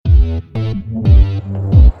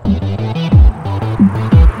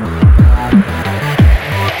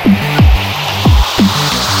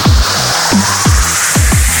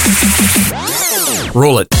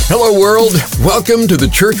Roll it. Hello, world. Welcome to the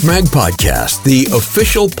Church Mag Podcast, the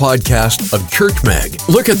official podcast of Church Mag.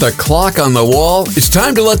 Look at the clock on the wall. It's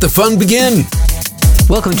time to let the fun begin.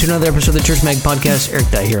 Welcome to another episode of the Church Mag Podcast. Eric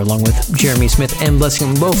Dye here, along with Jeremy Smith and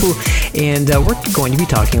Blessing Mbofu. And we're going to be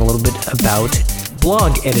talking a little bit about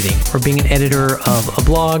blog editing, or being an editor of a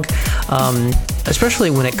blog, especially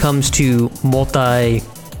when it comes to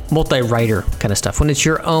multi-writer kind of stuff. When it's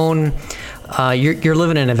your own, you're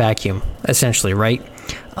living in a vacuum, essentially, right?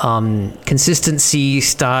 Consistency,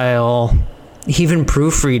 style, even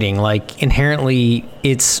proofreading, like inherently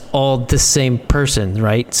it's all the same person,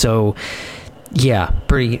 right? So yeah,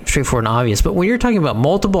 pretty straightforward and obvious. But when you're talking about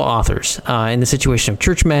multiple authors, in the situation of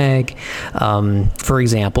Church Mag, for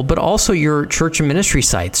example, but also your church and ministry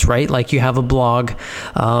sites, right? Like you have a blog,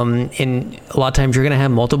 and a lot of times you're going to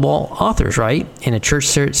have multiple authors, right? In a church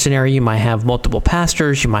scenario, you might have multiple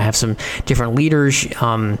pastors, you might have some different leaders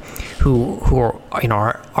who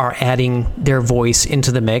are adding their voice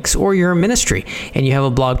into the mix, or you're a ministry and you have a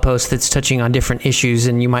blog post that's touching on different issues,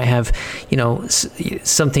 and you might have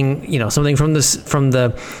something from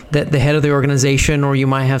the head of the organization, or you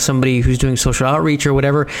might have somebody who's doing social outreach or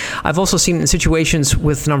whatever. I've also seen in situations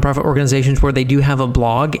with nonprofit organizations where they do have a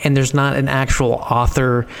blog and there's not an actual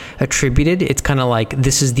author attributed. It's kind of like,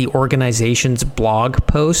 this is the organization's blog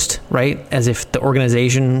post, right? As if the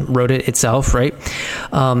organization wrote it itself, right?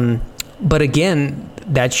 But again,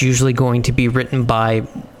 that's usually going to be written by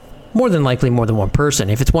more than one person.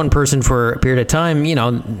 If it's one person for a period of time,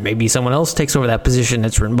 maybe someone else takes over that position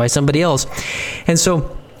that's written by somebody else. And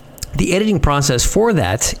so the editing process for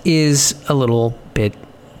that is a little bit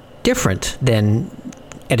different than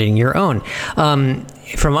editing your own.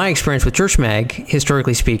 From my experience with Church Mag,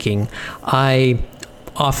 historically speaking, I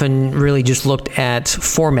often really just looked at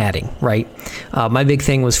formatting, right? My big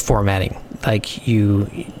thing was formatting. Like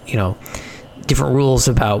different rules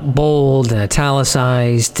about bold and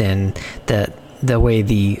italicized, and the way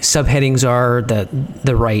the subheadings are,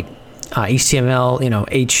 the right HTML,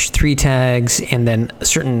 H3 tags, and then a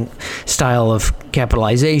certain style of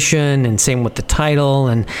capitalization, and same with the title,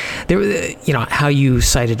 and there, how you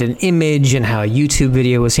cited an image and how a YouTube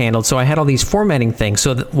video was handled. So I had all these formatting things.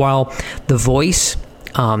 So that while the voice,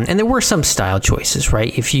 and there were some style choices,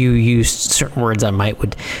 right? If you used certain words, I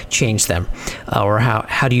would change them. Or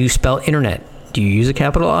how do you spell internet? Do you use a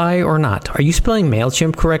capital I or not? Are you spelling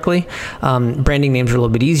MailChimp correctly? Branding names are a little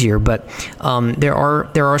bit easier, but there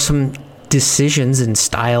are some decisions and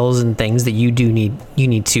styles and things that you want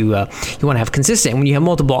to have consistent. And when you have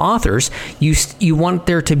multiple authors, you want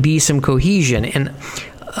there to be some cohesion. And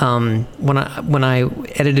when I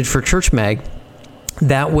edited for Church Mag,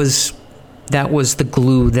 that was the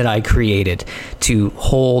glue that I created to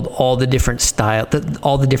hold all the different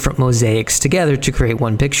all the different mosaics together to create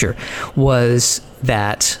one picture, was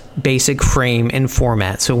that basic frame and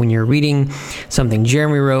format. So when you're reading something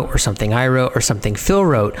Jeremy wrote, or something I wrote, or something Phil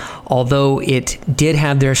wrote, although it did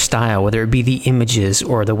have their style, whether it be the images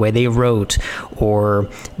or the way they wrote or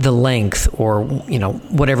the length or,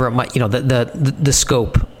 whatever it might, the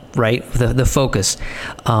scope, right? The focus,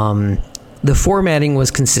 the formatting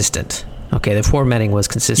was consistent. Okay, the formatting was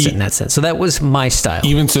consistent in that sense. So that was my style.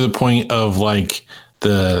 Even to the point of like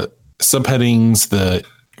the subheadings, the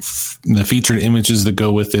featured images that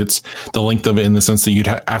go with it, the length of it, in the sense that you'd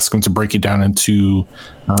ask them to break it down into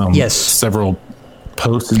several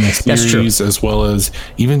posts in the series, as well as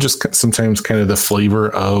even just sometimes kind of the flavor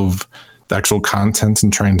of the actual content,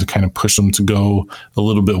 and trying to kind of push them to go a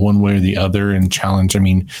little bit one way or the other and challenge. I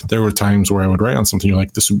mean, there were times where I would write on something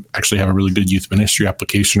like, this would actually have a really good youth ministry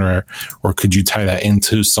application, or could you tie that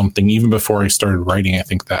into something? Even before I started writing, I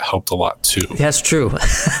think that helped a lot too. That's true.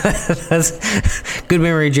 That's good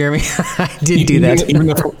memory, Jeremy. I did do that.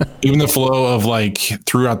 Even the flow of like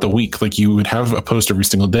throughout the week, like you would have a post every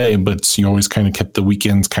single day, but you always kind of kept the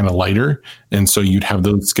weekends kind of lighter. And so you'd have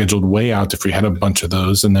those scheduled way out if we had a bunch of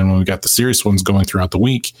those. And then when we got the serious ones going throughout the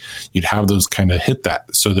week, you'd have those kind of hit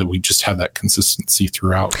that, so that we just have that consistency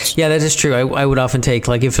throughout. Yeah, that is true. I would often take,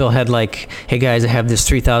 like, if Phil had like, hey guys, I have this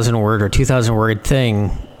 3,000 word or 2,000 word thing.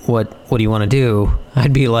 What do you want to do?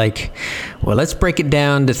 I'd be like, well, let's break it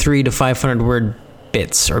down to 300 to 500 word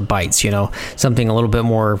bits or bytes, something a little bit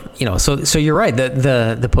more, so you're right.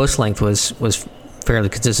 The post length was fairly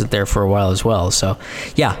consistent there for a while as well. So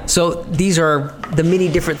yeah, so these are the many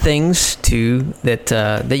different things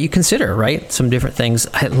that you consider, right? Some different things.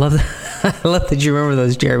 I love that you remember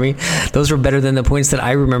those, Jeremy. Those were better than the points that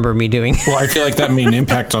I remember me doing. Well, I feel like that made an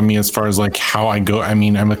impact on me as far as like how I go. I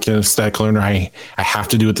mean, I'm a kinesthetic learner. I have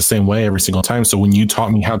to do it the same way every single time. So when you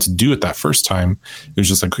taught me how to do it that first time, it was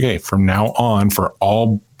just like, okay, from now on, for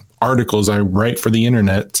all articles I write for the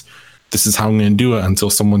internet. This is how I'm going to do it until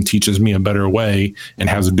someone teaches me a better way and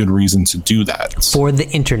has a good reason to do that. For the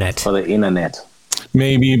internet. For the internet.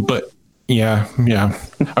 Maybe, but yeah.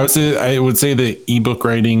 I would say the ebook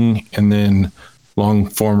writing and then long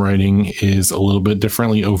form writing is a little bit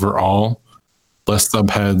differently overall. Less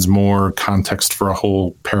subheads, more context for a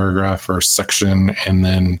whole paragraph or section, and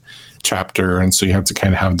then chapter, and so you have to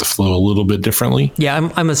kind of have the flow a little bit differently. Yeah,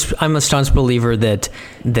 I'm a staunch believer that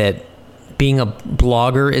being a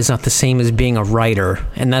blogger is not the same as being a writer,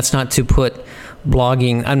 and that's not to put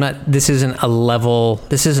blogging. This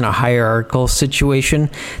isn't a hierarchical situation.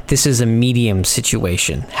 This is a medium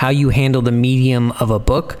situation. How you handle the medium of a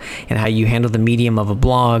book and how you handle the medium of a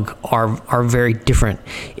blog are very different,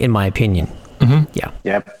 in my opinion. Mm-hmm. Yeah.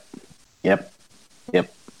 Yep.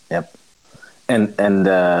 And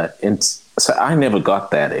so I never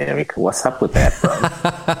got that, Eric. What's up with that, bro?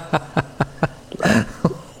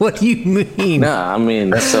 What do you mean? No, I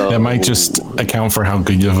mean, so that might just account for how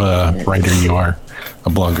good of a writer you are,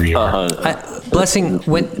 a blogger you are. Blessing,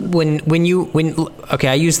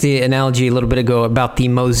 I used the analogy a little bit ago about the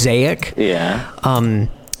mosaic. Yeah.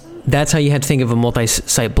 That's how you had to think of a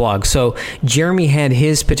multi-site blog. So Jeremy had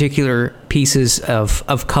his particular pieces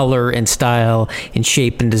of color and style and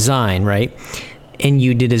shape and design, right? And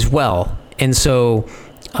you did as well. And so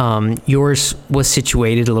yours was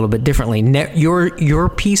situated a little bit differently. Your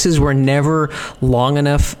pieces were never long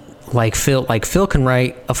enough. Like Phil can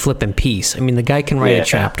write a flippin' piece. I mean, the guy can write a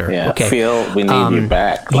chapter. Yeah. Okay, Phil, we need you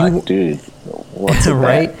back. Dude, what's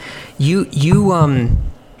right?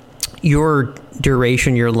 Your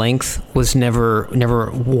duration, your length was never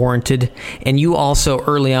warranted, and you also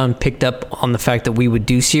early on picked up on the fact that we would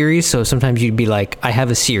do series. So sometimes you'd be like, "I have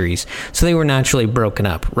a series," so they were naturally broken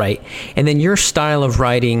up, right? And then your style of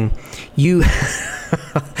writing, you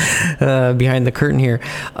behind the curtain here,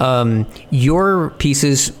 your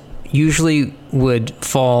pieces usually would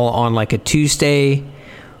fall on like a Tuesday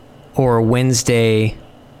or a Wednesday,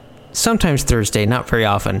 sometimes Thursday, not very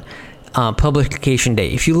often. Publication day.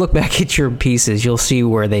 If you look back at your pieces, you'll see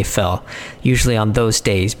where they fell. Usually on those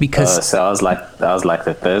days, because so I was like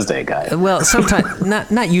the Thursday guy. Well, sometimes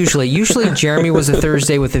not usually. Usually Jeremy was a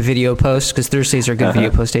Thursday with a video post, because Thursdays are good video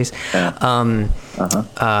post days.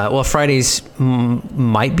 Well, Fridays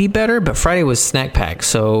might be better, but Friday was snack pack,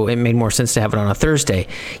 so it made more sense to have it on a Thursday.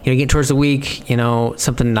 You get towards the week,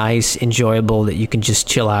 something nice, enjoyable that you can just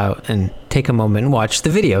chill out and take a moment and watch the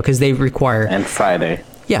video, because they require. And Friday.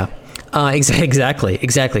 Yeah. Exactly.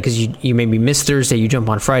 Because you maybe miss Thursday, you jump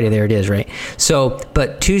on Friday. There it is, right? So,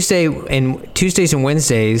 but Tuesdays and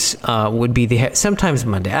Wednesdays would be sometimes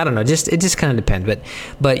Monday. I don't know. It just kind of depends.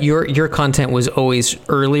 But your content was always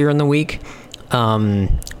earlier in the week,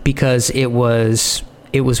 because it was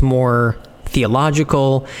more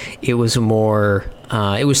theological. It was more.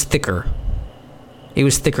 It was thicker. It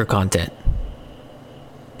was thicker content,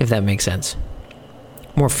 if that makes sense.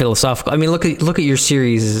 More philosophical. I mean, look at your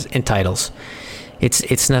series and titles.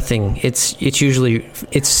 It's nothing. It's usually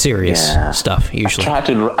serious stuff. Usually, I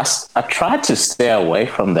try to stay away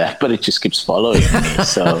from that, but it just keeps following me.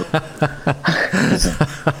 So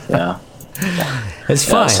yeah, it's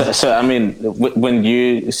fine. So I mean,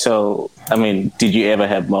 did you ever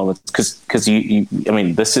have moments? Because you I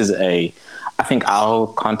mean, this is I think our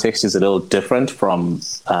context is a little different from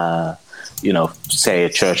say a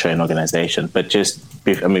church or an organization, but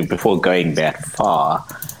before going that far,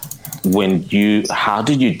 how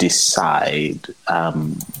did you decide?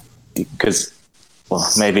 Because,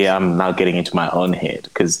 maybe I'm now getting into my own head,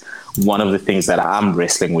 because one of the things that I'm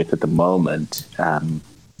wrestling with at the moment,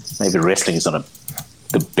 maybe wrestling is not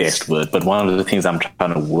the best word, but one of the things I'm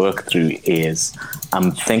trying to work through is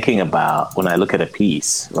I'm thinking about, when I look at a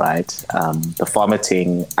piece, right, the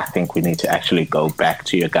formatting, I think we need to actually go back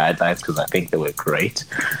to your guidelines, because I think they were great.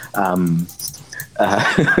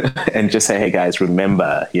 And just say, hey guys,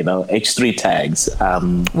 remember, H3 tags.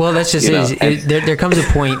 Well, that's just it. There comes a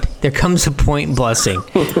point. There comes a point, Blessing,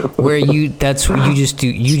 where you just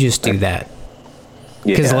do that.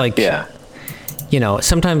 Because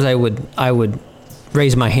sometimes I would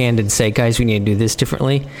raise my hand and say, guys, we need to do this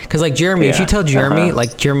differently. Because like Jeremy, if you tell Jeremy,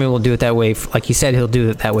 like Jeremy will do it that way. Like he said, he'll do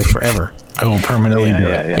it that way forever. I will permanently do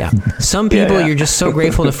it. Yeah. Some people, you're just so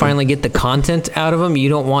grateful to finally get the content out of them. You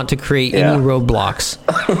don't want to create any roadblocks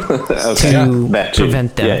to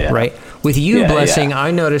prevent them, right? With you, Blessing,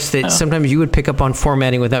 I noticed that sometimes you would pick up on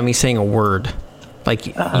formatting without me saying a word. Like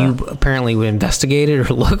you apparently would investigate it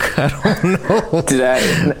or look. I don't know. Did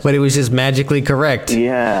I? But it was just magically correct.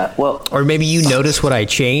 Yeah. Well, or maybe you noticed what I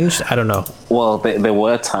changed. I don't know. Well, there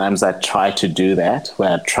were times I tried to do that,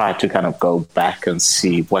 where I tried to kind of go back and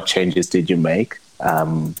see what changes did you make.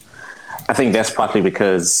 I think that's partly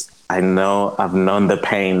because I've known the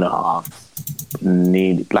pain of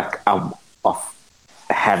of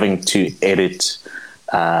having to edit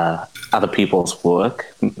other people's work,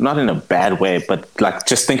 not in a bad way, but like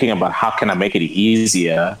just thinking about how can I make it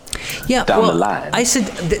easier down the line. I said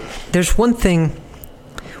there's one thing,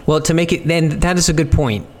 to make it, then that is a good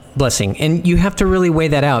point, Blessing. And you have to really weigh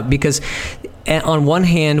that out, because on one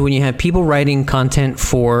hand, when you have people writing content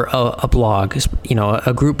for a blog,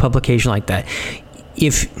 a group publication like that,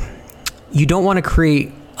 if you don't want to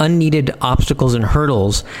create unneeded obstacles and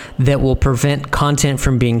hurdles that will prevent content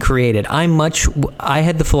from being created. I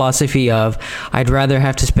had the philosophy of I'd rather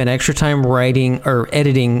have to spend extra time writing or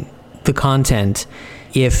editing the content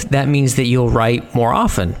if that means that you'll write more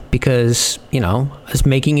often, because, it's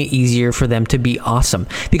making it easier for them to be awesome.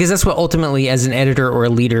 Because that's what ultimately, as an editor or a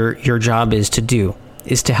leader, your job is to do,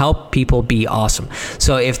 is to help people be awesome.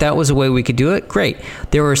 So if that was a way we could do it, great.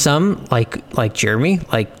 There were some, like Jeremy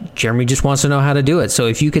just wants to know how to do it. So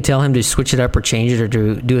if you could tell him to switch it up or change it or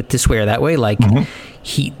do it this way or that way,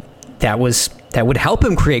 that would help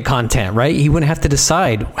him create content, right? He wouldn't have to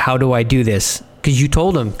decide, how do I do this? Because you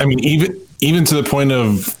told him. I mean, even to the point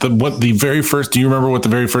of do you remember what the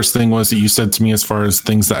very first thing was that you said to me as far as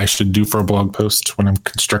things that I should do for a blog post when I'm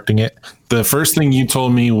constructing it? The first thing you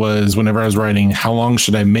told me was, whenever I was writing, how long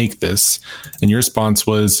should I make this? And your response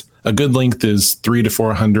was, a good length is 300 to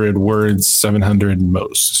 400 words, 700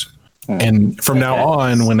 most. And from now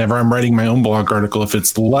on, whenever I'm writing my own blog article, if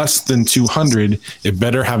it's less than 200, it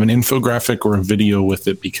better have an infographic or a video with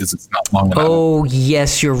it, because it's not long enough. Oh,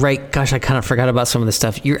 yes, you're right. Gosh, I kind of forgot about some of this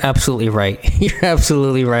stuff. You're absolutely right. You're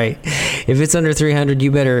absolutely right. If it's under 300,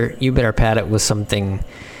 you better pad it with something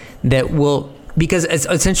that will, because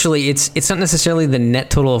essentially it's not necessarily the net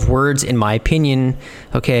total of words, in my opinion.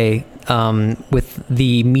 Okay. With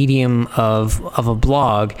the medium of a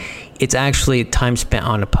blog, it's actually time spent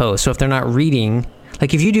on a post. So if they're not reading,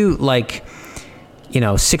 like if you do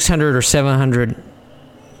 600 or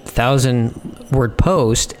 700,000 word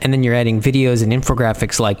post, and then you're adding videos and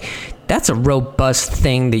infographics, that's a robust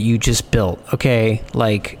thing that you just built. Okay.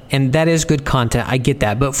 And that is good content. I get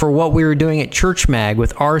that. But for what we were doing at Church Mag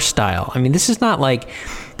with our style, I mean, this is not like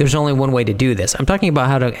there's only one way to do this. I'm talking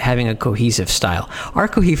about having a cohesive style. Our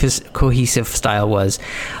cohesive style was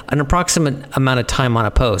an approximate amount of time on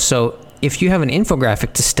a post. So if you have an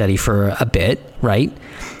infographic to study for a bit, right,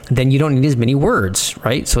 then you don't need as many words,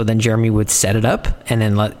 right? So then Jeremy would set it up and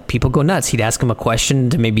then let people go nuts. He'd ask them a question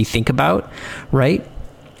to maybe think about, right?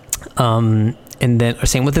 And then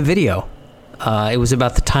same with the video. It was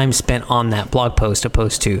about the time spent on that blog post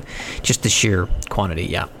opposed to just the sheer quantity.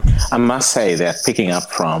 Yeah. I must say that picking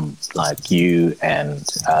up from you and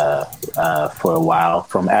for a while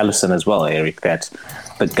from Allison as well, Eric, that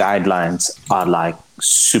the guidelines are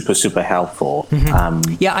super, super helpful.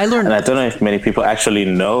 Mm-hmm. Yeah, I learned. And I don't know if many people actually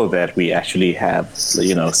know that we actually have, some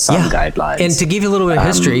guidelines. And to give you a little bit of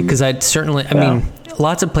history, because I mean,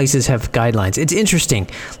 lots of places have guidelines. It's interesting.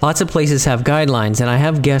 Lots of places have guidelines, and I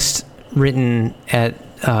have guests written at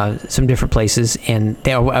some different places, and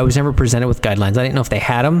I was never presented with guidelines. I didn't know if they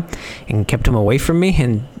had them and kept them away from me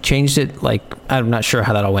and changed it. I'm not sure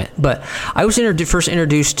how that all went, but I was first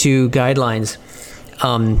introduced to guidelines.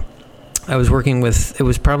 I was working with, it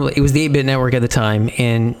was the 8-Bit Network at the time,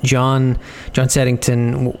 and John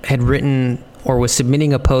Saddington had written or was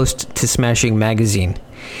submitting a post to Smashing Magazine.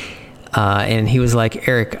 And he was like,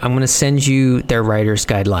 Eric, I'm going to send you their writer's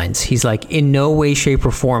guidelines. He's like, in no way, shape,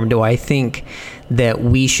 or form do I think that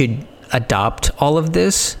we should adopt all of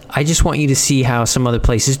this. I just want you to see how some other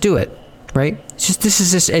places do it, right? This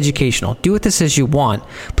is just educational. Do with this as you want.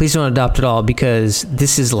 Please don't adopt it all, because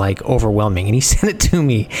this is overwhelming. And he sent it to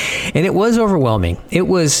me, and it was overwhelming. It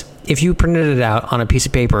was, if you printed it out on a piece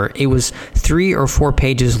of paper, it was 3 or 4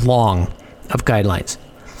 pages long of guidelines.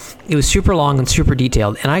 It was super long and super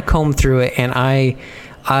detailed, and I combed through it, and I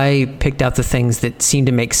picked out the things that seemed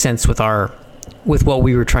to make sense with what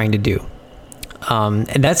we were trying to do. And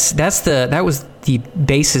that was the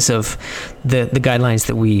basis of the guidelines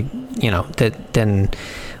that we, that then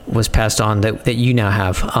was passed on that you now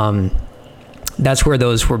have. That's where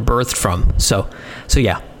those were birthed from. So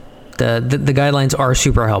yeah. The guidelines are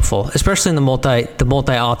super helpful, especially in the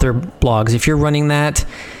multi-author blogs. If you're running that,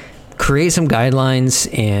 create some guidelines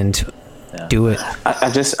and do it.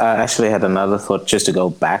 I actually had another thought, just to go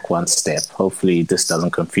back one step. Hopefully this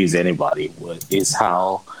doesn't confuse anybody, is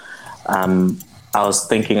how I was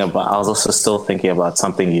also still thinking about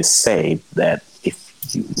something you say, that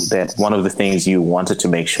that one of the things you wanted to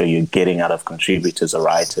make sure you're getting out of contributors or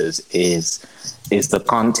writers is the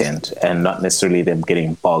content, and not necessarily them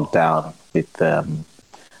getting bogged down with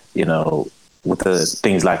with the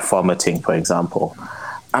things like formatting, for example.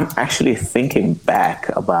 I'm actually thinking back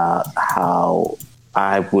about how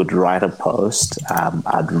I would write a post.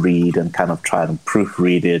 I'd read and kind of try and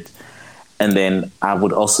proofread it. And then I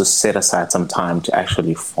would also set aside some time to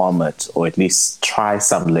actually format, or at least try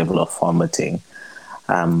some level of formatting.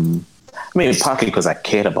 Partly because I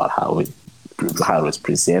cared about how it was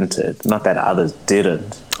presented. Not that others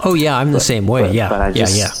didn't. Oh yeah, I'm the same way.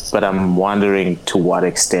 But I'm wondering to what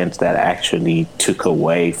extent that actually took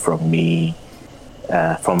away from me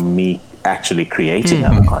actually creating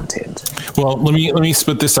other content. Well, let me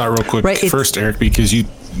spit this out real quick first, Eric, because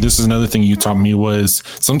this is another thing you taught me, was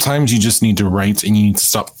sometimes you just need to write and you need to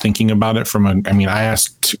stop thinking about it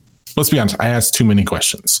let's be honest, I asked too many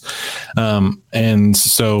questions. And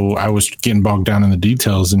so I was getting bogged down in the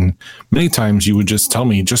details, and many times you would just tell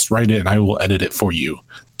me, just write it and I will edit it for you.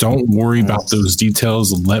 Don't worry about those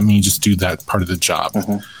details. Let me just do that part of the job.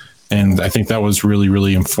 And I think that was really,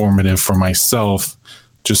 really informative for myself,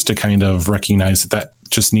 just to kind of recognize that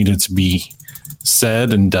just needed to be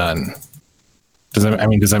said and done. Does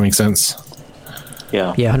that make sense?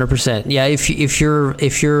 Yeah, 100%. Yeah, if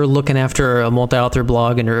you're looking after a multi-author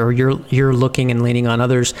blog, or you're looking and leaning on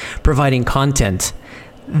others providing content,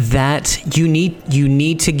 that you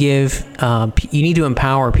need to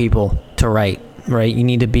empower people to write. Right, you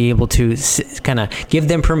need to be able to kind of give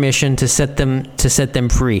them permission to set them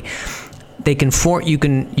free. You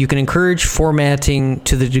can encourage formatting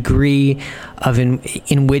to the degree of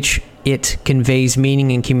in which it conveys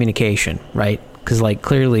meaning and communication, right? Because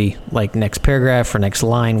clearly, next paragraph or next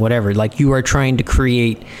line, whatever, you are trying to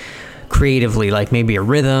create creatively, maybe a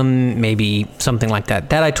rhythm, maybe something like that.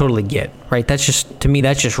 That I totally get, right? That's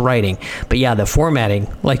just writing. But yeah, the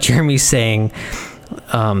formatting, like Jeremy's saying,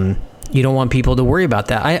 you don't want people to worry about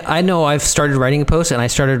that. I know I've started writing a post, and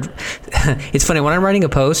it's funny, when I'm writing a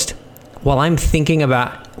post, while I'm thinking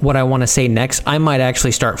about what I want to say next, I might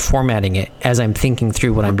actually start formatting it as I'm thinking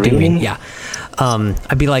through what I'm doing. Yeah.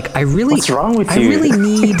 I'd be like, what's wrong with you?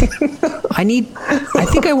 I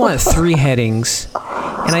think I want 3 headings,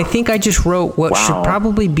 and I think I just wrote what should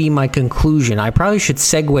probably be my conclusion. I probably should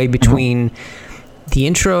segue between the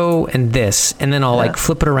intro and this, and then I'll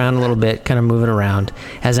flip it around a little bit, kind of move it around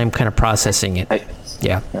as I'm kind of processing it.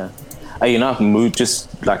 Are you not moving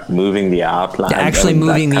the outline? Actually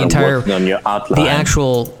moving the entire on your outline.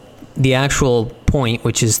 The actual point,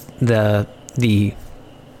 which is the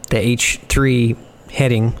H3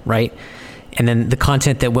 heading, right? And then the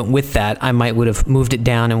content that went with that, I would have moved it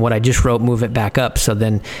down, and what I just wrote, move it back up. So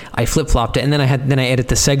then I flip-flopped it, and then I edit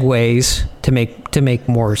the segues to make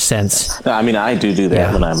more sense. No, I do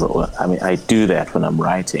that when I do that when I'm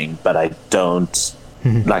writing, but I don't.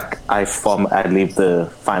 I leave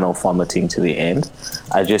the final formatting to the end.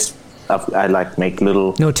 I make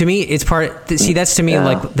little. No, to me, it's part. See, that's to me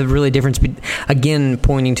the really difference. Again,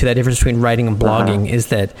 pointing to that difference between writing and blogging is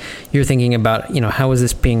that you're thinking about, how is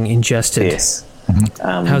this being ingested? Yes.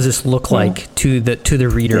 How does this look like to the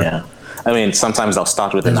reader? Yeah. Sometimes I'll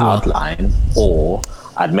start with an outline, or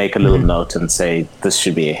I'd make a little note and say this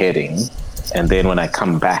should be a heading, and then when I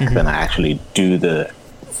come back, then I actually do the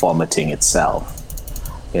formatting itself.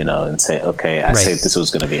 And say, okay, I said this was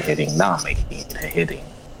going to be a heading. Now I'm making it a heading.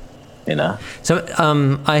 So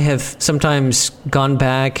I have sometimes gone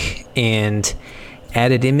back and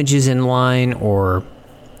added images in line, or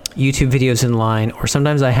YouTube videos in line, or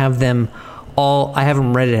sometimes I have them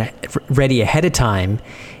ready ahead of time,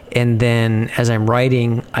 and then as I'm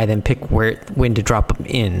writing, I then pick when to drop them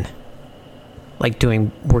in,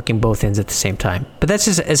 working both ends at the same time. But that's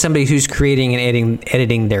just as somebody who's creating and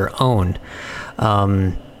editing their own.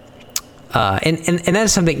 And that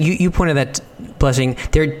is something you pointed that, Blessing.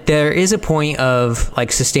 There is a point of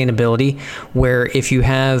sustainability where if you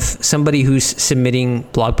have somebody who's submitting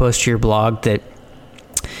blog posts to your blog, that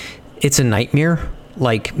it's a nightmare.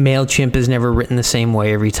 MailChimp is never written the same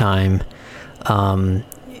way every time.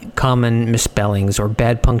 Common misspellings or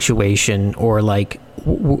bad punctuation, or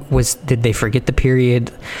did they forget the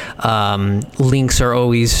period? Links are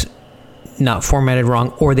always not formatted wrong,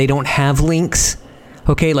 or they don't have links.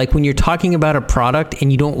 Okay, when you're talking about a product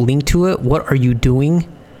and you don't link to it, what are you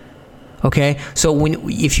doing? Okay, so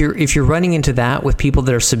if you're running into that with people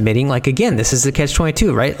that are submitting, again, this is the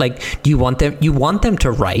catch-22, right? Do you want them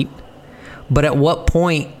to write, But at what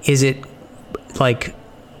point is it like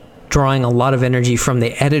drawing a lot of energy from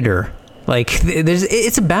the editor? Like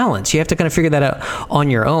it's a balance. You have to kind of figure that out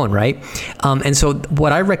on your own, right? And so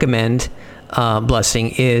what I recommend,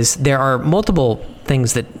 Blessing, is there are multiple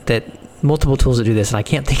things that multiple tools that do this, and I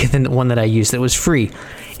can't think of the one that I used that was free,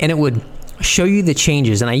 and it would show you the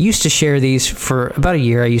changes. And I used to share these for about a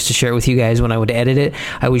year. I used to share it with you guys when I would edit it.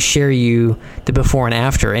 I would share you the before and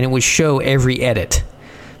after, and it would show every edit.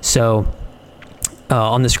 So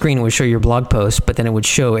on the screen it would show your blog post, but then it would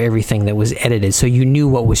show everything that was edited, so you knew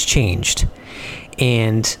what was changed.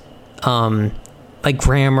 And like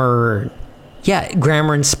grammar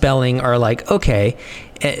and spelling are like, okay,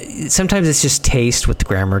 sometimes it's just taste with the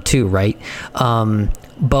grammar too, right?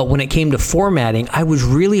 But when it came to formatting, I was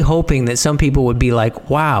really hoping that some people would be like,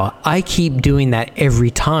 wow, I keep doing that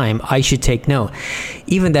every time, I should take note.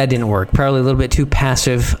 Even that didn't work. Probably a little bit too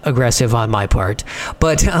passive aggressive on my part.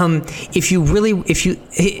 But again,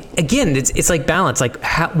 it's like balance. Like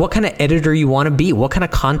what kind of editor you want to be? What kind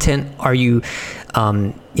of content are you,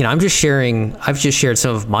 I've just shared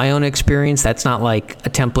some of my own experience. That's not like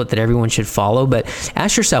a template that everyone should follow, but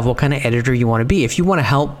ask yourself what kind of editor you want to be. If you want to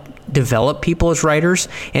help develop people as writers,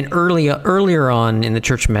 and earlier on in the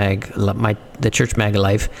Church Mag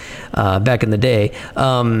life, back in the day,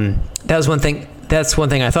 that was one thing. That's one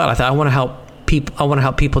thing I thought I want to help people. I want to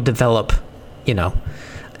help people develop,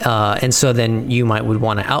 and so then you would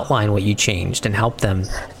want to outline what you changed and help them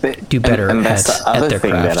do better. And that's the other their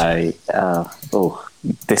thing craft. that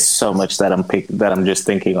there's so much that I'm just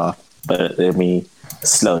thinking of, but let me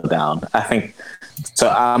slow down. I think. So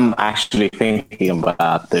I'm actually thinking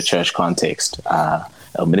about the church context,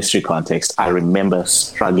 ministry context. I remember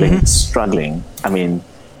struggling. I mean,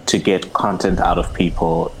 to get content out of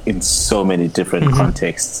people in so many different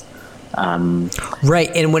contexts.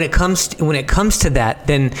 Right, and when it comes to that,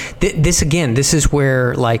 then this is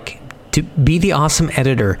where, like, to be the awesome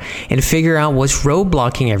editor and figure out what's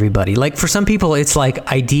roadblocking everybody. Like for some people, it's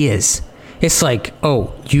like ideas. It's like,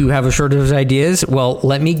 oh, you have a shortage of ideas? Well,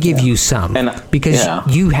 let me give you some. Because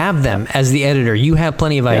you have them as the editor. You have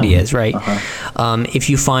plenty of ideas, right? If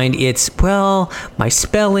you find my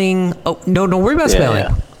spelling... Oh, no, don't worry about spelling.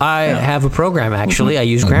 I have a program, actually. I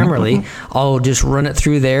use Grammarly. I'll just run it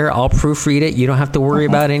through there. I'll proofread it. You don't have to worry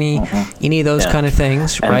about any of those kind of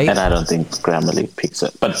things, right? And I don't think Grammarly picks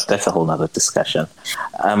it. But that's a whole other discussion.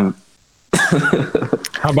 How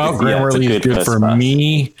about Grammarly is good for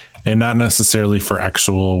me and not necessarily for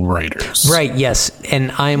actual writers? Right, yes.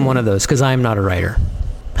 And I am one of those because I am not a writer.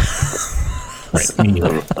 Right, me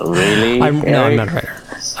neither. Really? I'm not a writer.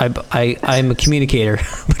 I'm a communicator,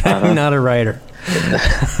 but I'm not a writer. Because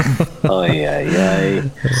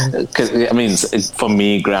I mean, for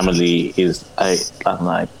me, Grammarly is I'm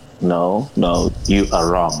like, no, you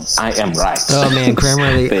are wrong. I am right. Oh man,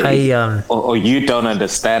 Grammarly, or you don't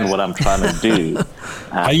understand what I'm trying to do.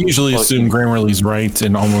 I usually assume Grammarly's right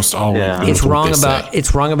in almost all. Yeah. It's wrong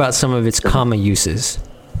about some of its comma uses.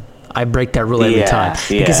 I break that rule every time.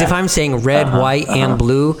 Because if I'm saying red, white, and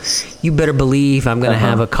blue, you better believe I'm going to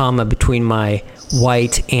have a comma between my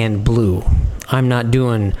white and blue. I'm not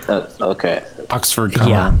doing... Oxford comma.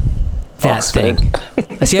 Yeah. That thing.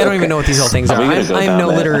 See, I don't even know what these whole things are. I'm no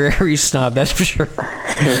literary snob, that's for sure.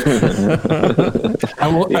 I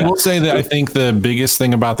will say that I think the biggest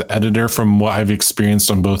thing about the editor, from what I've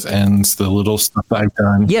experienced on both ends, the little stuff that I've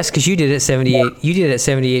done. Yes, because you did it at 78. You did it at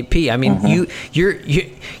 78p. I mean,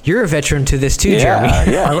 you're a veteran to this too, Jeremy.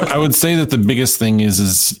 I would say that the biggest thing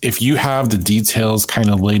is if you have the details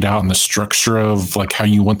kind of laid out in the structure of like how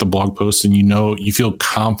you want the blog post, and you feel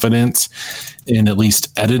confident in at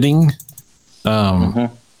least editing.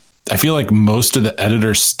 I feel like most of the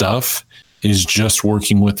editor stuff is just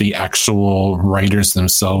working with the actual writers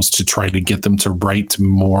themselves to try to get them to write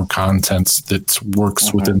more content that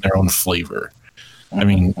works within their own flavor. I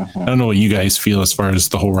mean, I don't know what you guys feel as far as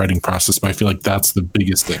the whole writing process, but I feel like that's the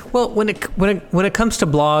biggest thing. Well, when it comes to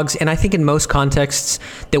blogs, and I think in most contexts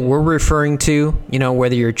that we're referring to,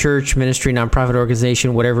 whether you're a church, ministry, nonprofit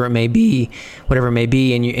organization, whatever it may be,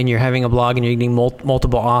 and you're having a blog and you're getting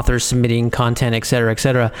multiple authors submitting content, et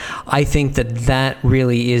cetera, I think that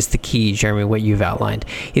really is the key, Jeremy, what you've outlined.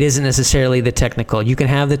 It isn't necessarily the technical. You can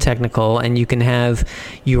have the technical and you can have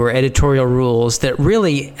your editorial rules that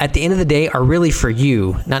really, at the end of the day, are really for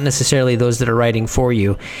you, not necessarily those that are writing for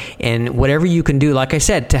you. And whatever you can do, like I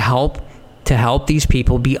said, to help these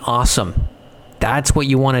people be awesome. That's what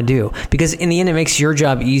you want to do, because in the end it makes your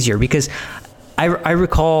job easier. Because I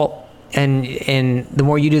recall, and the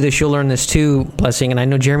more you do this, you'll learn this too, Blessing, and I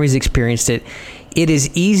know Jeremy's experienced it. It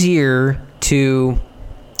is easier to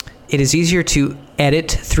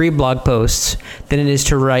edit 3 blog posts than it is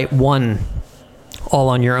to write one all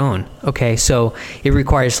on your own. Okay, so it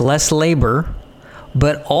requires less labor,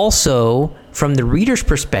 but also from the reader's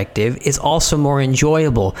perspective, it's also more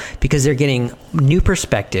enjoyable because they're getting new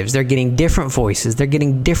perspectives, they're getting different voices, they're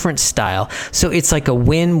getting different style. So it's like a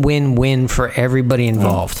win-win-win for everybody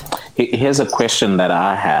involved. Here's a question that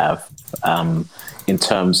I have in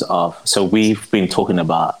terms of, so we've been talking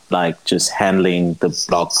about like just handling the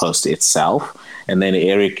blog post itself. And then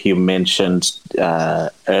Eric, you mentioned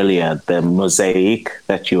earlier the mosaic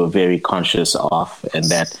that you were very conscious of and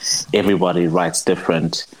that everybody writes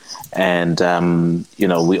different. And,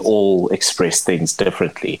 we all express things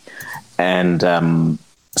differently. And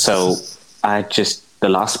so the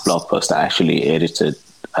last blog post I actually edited,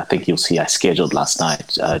 I think you'll see I scheduled last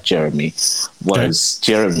night, Jeremy, was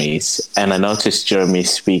Jeremy's. And I noticed Jeremy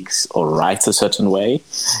speaks or writes a certain way.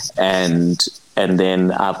 And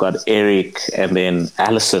then I've got Eric and then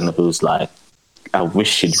Alison, who's like, I wish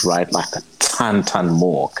she'd write like a ton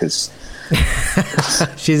more because...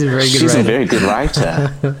 She's a very good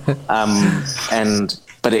writer.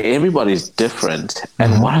 But everybody's different.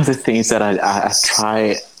 And one of the things that I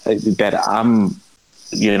try that I'm,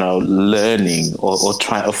 learning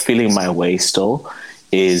or feeling my way still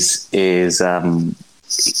is I've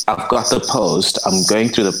got the post. I'm going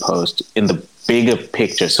through the post in the bigger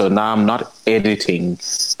picture. So now I'm not editing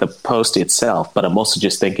the post itself, but I'm also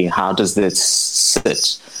just thinking, how does this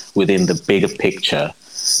sit within the bigger picture?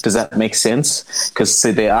 Does that make sense? Because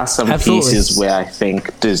there are some pieces where I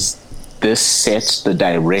think, does this set the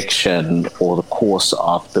direction or the course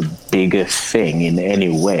of the bigger thing in any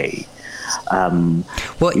way?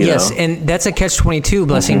 Yes, and that's a catch-22,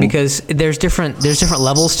 Blessing, because there's different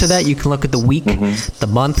levels to that. You can look at the week, the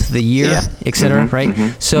month, the year, etc.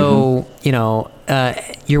 Right? So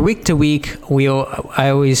your week to week, I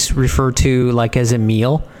always refer to like as a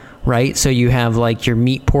meal. Right, so you have like your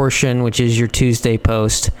meat portion, which is your Tuesday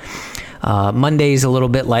post. Monday's a little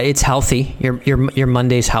bit light. It's healthy. Your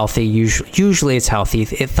Monday's healthy. Usually it's healthy.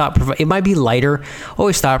 It might be lighter.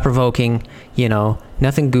 Always thought provoking.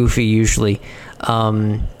 Nothing goofy usually.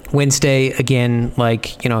 Wednesday again,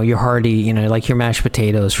 like your hearty. Like your mashed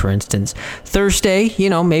potatoes, for instance. Thursday,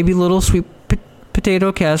 maybe a little sweet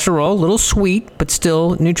potato casserole, a little sweet but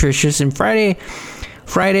still nutritious. And Friday,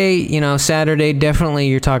 Saturday, definitely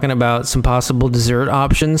you're talking about some possible dessert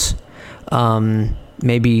options.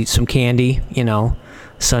 Maybe some candy,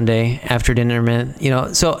 Sunday after dinner,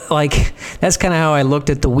 So like that's kind of how I looked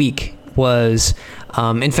at the week was,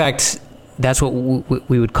 in fact, that's what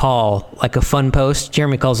we would call like a fun post.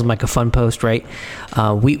 Jeremy calls them like a fun post, right?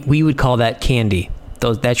 We would call that candy.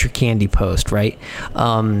 That's your candy post, right?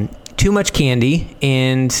 Too much candy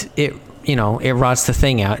and it rots the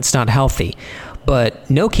thing out. It's not healthy. But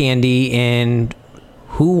no candy, and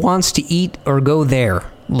who wants to eat or go there?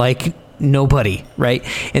 Like nobody, right?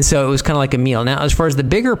 And so it was kind of like a meal. Now, as far as the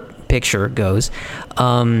bigger picture goes,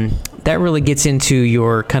 that really gets into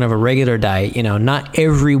your kind of a regular diet. Not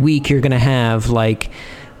every week you're going to have like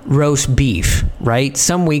roast beef, right?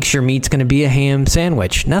 Some weeks your meat's going to be a ham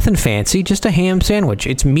sandwich. Nothing fancy, just a ham sandwich.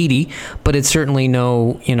 It's meaty, but it's certainly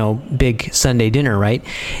no, big Sunday dinner, right?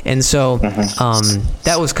 And so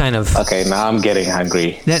that was kind of... Okay, now I'm getting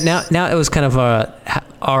hungry. Now it was kind of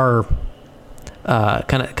our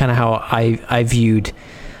kind of how I viewed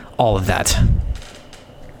all of that.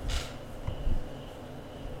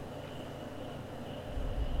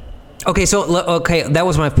 Okay, that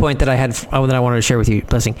was my point that I had that I wanted to share with you,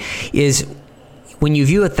 Blessing, is when you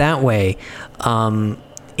view it that way,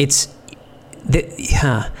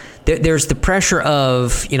 there's the pressure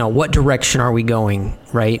of, what direction are we going,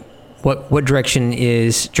 right? What direction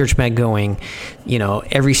is Church Mag going?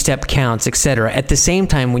 Every step counts, etc. At the same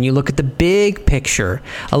time, when you look at the big picture,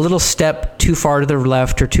 a little step too far to the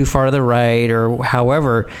left or too far to the right or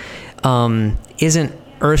however, isn't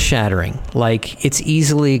earth-shattering. Like, it's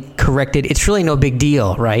easily corrected. It's really no big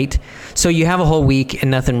deal, right? So you have a whole week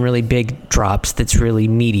and nothing really big drops that's really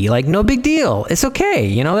meaty. Like, no big deal. It's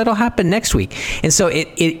okay. That'll happen next week. And so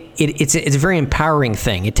it's a very empowering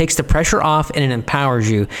thing. It takes the pressure off and it empowers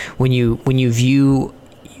you when you view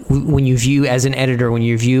as an editor, when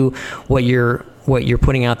you view what you're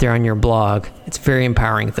putting out there on your blog. It's a very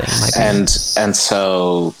empowering thing. And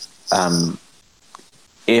so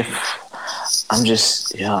if I'm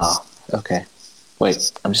just, okay.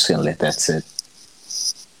 Wait, I'm just going to let that sit.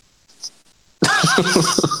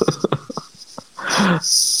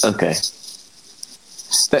 Okay.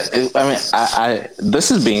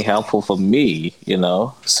 This is being helpful for me,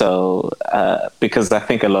 so, because I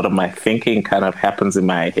think a lot of my thinking kind of happens in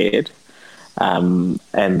my head. And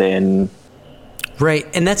then Right.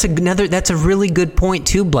 And that's a really good point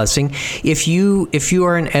too, Blessing. If you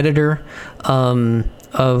are an editor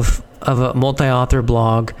of a multi-author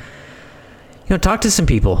blog, talk to some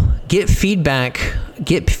people, get feedback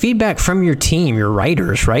from your team, your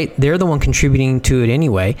writers, right? They're the one contributing to it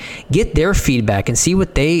anyway. Get their feedback and see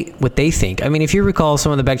what they think. I mean, if you recall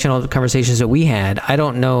some of the back channel conversations that we had, I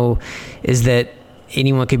don't know is that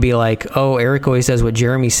anyone could be like, oh, Eric always says what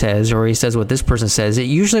Jeremy says, or he says what this person says. It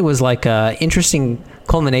usually was like a interesting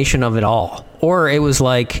culmination of it all. Or it was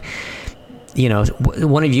like,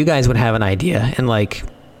 one of you guys would have an idea and like,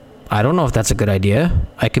 I don't know if that's a good idea.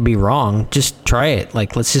 I could be wrong. Just try it.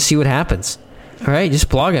 Like, let's just see what happens. All right, just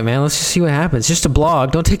blog it, man. Let's just see what happens. Just a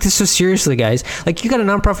blog. Don't take this so seriously, guys. Like, you got a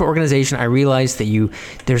nonprofit organization. I realize that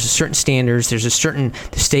there's a certain standards. The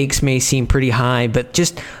stakes may seem pretty high, but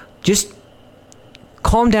just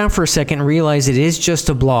calm down for a second and realize it is just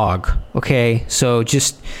a blog. Okay, so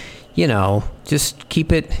just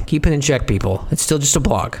keep it in check, people. It's still just a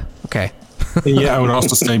blog. Okay. Yeah, I would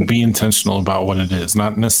also say be intentional about what it is,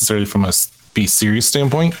 not necessarily from a be serious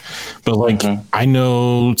standpoint, but like I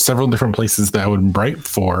know several different places that I would write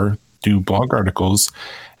for, do blog articles,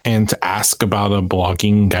 and to ask about a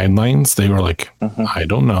blogging guidelines, they were like, I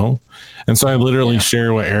don't know. And so I literally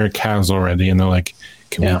share what Eric has already, and they're like,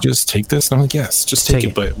 can we just take this? And I'm like, yes, just take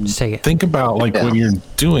it. But just take it. Think about like what you're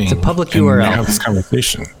doing. It's a public URL. Have this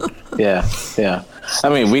conversation. Yeah. I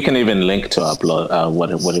mean, we can even link to our blog. What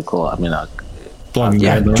do you call it? I mean,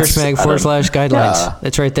 ChurchMag /guidelines. Yeah.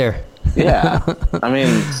 It's right there. Yeah. I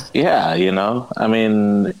mean, I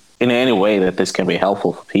mean, in any way that this can be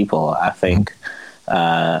helpful for people, I think, there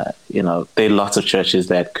are lots of churches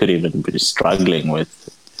that could even be struggling with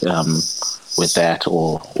that,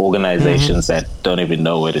 or organizations that don't even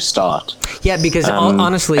know where to start. Yeah, because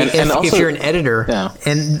honestly, if you're an editor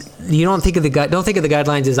and you don't think of the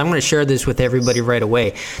guidelines as I'm going to share this with everybody right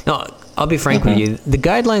away. No, I'll be frank with you. The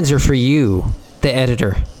guidelines are for you, the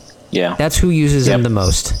editor. Yeah, that's who uses them the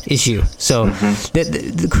most is you. So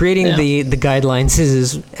creating the guidelines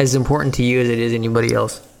is as important to you as it is anybody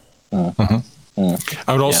else. I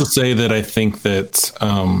would also say that I think that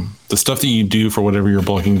the stuff that you do for whatever you're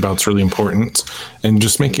blogging about is really important, and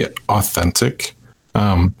just make it authentic.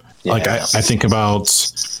 Like I think about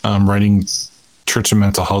writing church and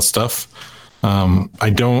mental health stuff.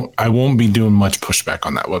 I won't be doing much pushback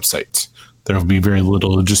on that website. There will be very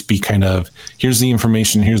little. It'll just be kind of, here's the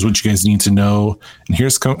information, here's what you guys need to know, and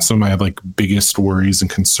here's some of my like biggest worries and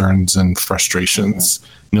concerns and frustrations.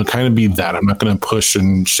 And it'll kind of be that. I'm not going to push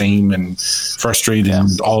and shame and frustrate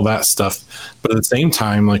and all that stuff. But at the same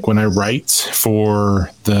time, like when I write for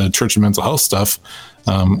the church and mental health stuff,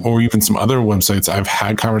 or even some other websites, I've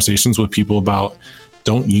had conversations with people about,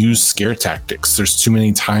 don't use scare tactics. There's too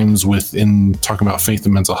many times within talking about faith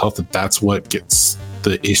and mental health that's what gets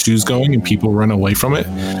the issues going and people run away from it.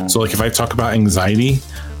 So like if I talk about anxiety,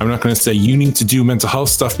 I'm not going to say you need to do mental health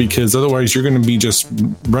stuff because otherwise you're going to be just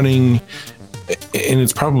running, and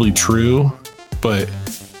it's probably true, but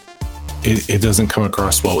it doesn't come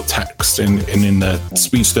across well with text. And in the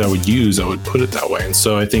speech that I would use, I would put it that way. And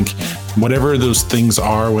so I think whatever those things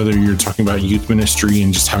are, whether you're talking about youth ministry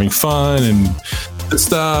and just having fun and this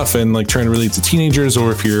stuff and like trying to relate to teenagers,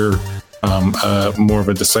 or if you're more of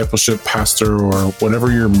a discipleship pastor or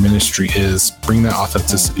whatever your ministry is, bring that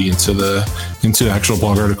authenticity into the actual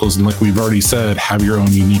blog articles. And like we've already said, have your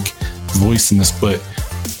own unique voice in this, but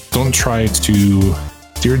don't try to,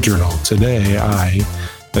 dear journal, today I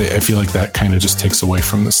feel like that kind of just takes away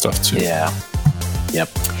from the stuff too. Yeah.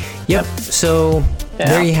 Yep. So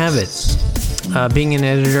there you have it. Being an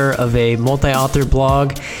editor of a multi-author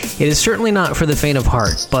blog, it is certainly not for the faint of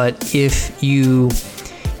heart, but if you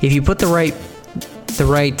put the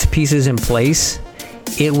right pieces in place,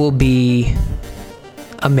 it will be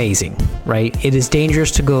amazing, right? It is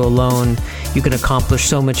dangerous to go alone. You can accomplish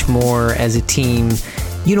so much more as a team.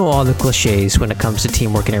 You know all the cliches when it comes to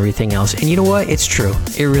teamwork and everything else. And you know what? It's true.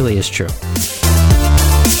 It really is true.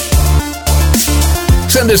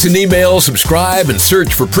 Send us an email, subscribe, and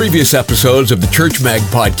search for previous episodes of the Church Mag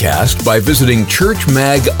podcast by visiting Church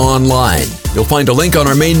Mag online. You'll find a link on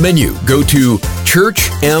our main menu. Go to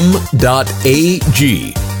churchm.ag.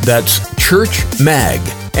 That's Church Mag.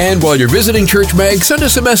 And while you're visiting Church Mag, send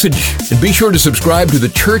us a message and be sure to subscribe to the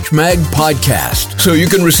Church Mag podcast so you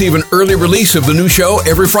can receive an early release of the new show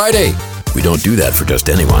every Friday. We don't do that for just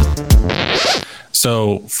anyone.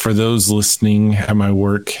 So for those listening at my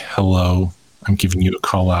work, hello. I'm giving you a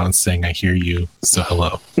call out and saying I hear you. So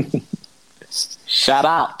hello. Shout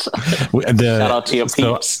out. Shout out to your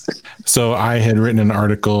peeps. So I had written an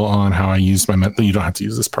article on how I used my you don't have to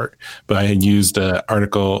use this part, but I had used an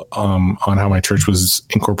article on how my church was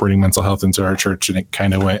incorporating mental health into our church, and it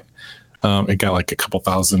kind of went it got like a couple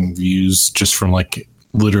thousand views just from like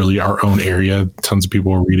literally our own area. Tons of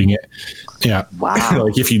people were reading it. Yeah. Wow.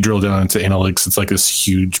 Like if you drill down into analytics, it's like this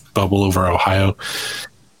huge bubble over Ohio.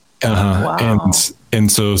 Wow. And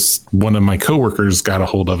so one of my coworkers got a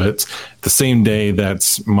hold of it the same day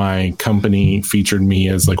that my company featured me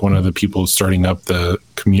as like one of the people starting up the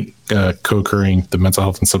co-occurring the mental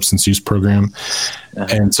health and substance use program.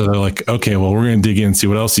 And so they're like, okay, well, we're going to dig in and see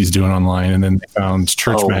what else he's doing online. And then they found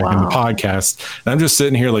Church Mag in the podcast. And I'm just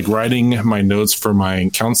sitting here like writing my notes for my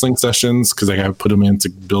counseling sessions because I got to put them in to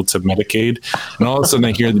build to Medicaid. And all of a sudden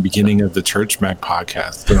I hear the beginning of the Church Mag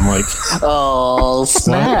podcast. And I'm like, oh,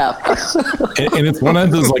 snap. and it's one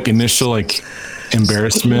of those like initial like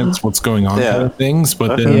embarrassments, what's going on kind of things.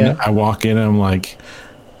 But then I walk in and I'm like,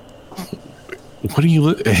 what are you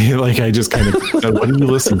like? I just kind of said, what are you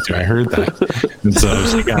listening to? I heard that, and so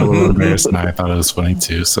she got a little embarrassed, and I thought it was funny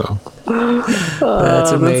too. So that's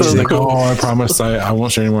amazing. She's like, "Oh, I promise I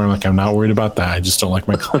won't share anymore." I'm like, I'm not worried about that. I just don't like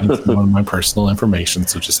my clients knowing my personal information,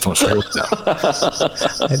 so just don't share with them.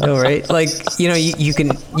 I know, right? Like, you know, you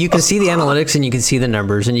can see the analytics and you can see the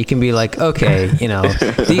numbers, and you can be like, okay, you know,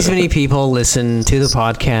 these many people listen to the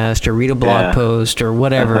podcast or read a blog post or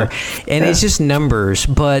whatever, and it's just numbers,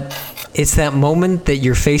 but it's that moment that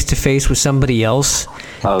you're face to face with somebody else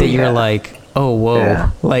that you're like, oh,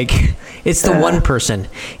 whoa, like it's the one person.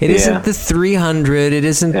 It isn't the 300. It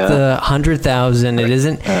isn't the 100,000. It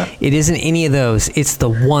isn't any of those. It's the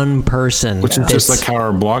one person. Which is just like how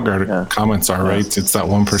our blog comments are, right? It's that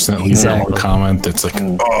one person that leaves that one comment that's like,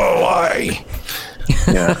 oh, why?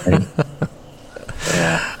 Yeah.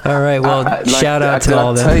 Yeah. All right. Well, shout out to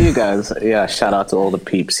all them. Tell you guys, shout out to all the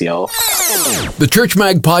peeps, yo. The Church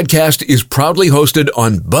Mag podcast is proudly hosted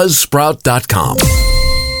on Buzzsprout.com.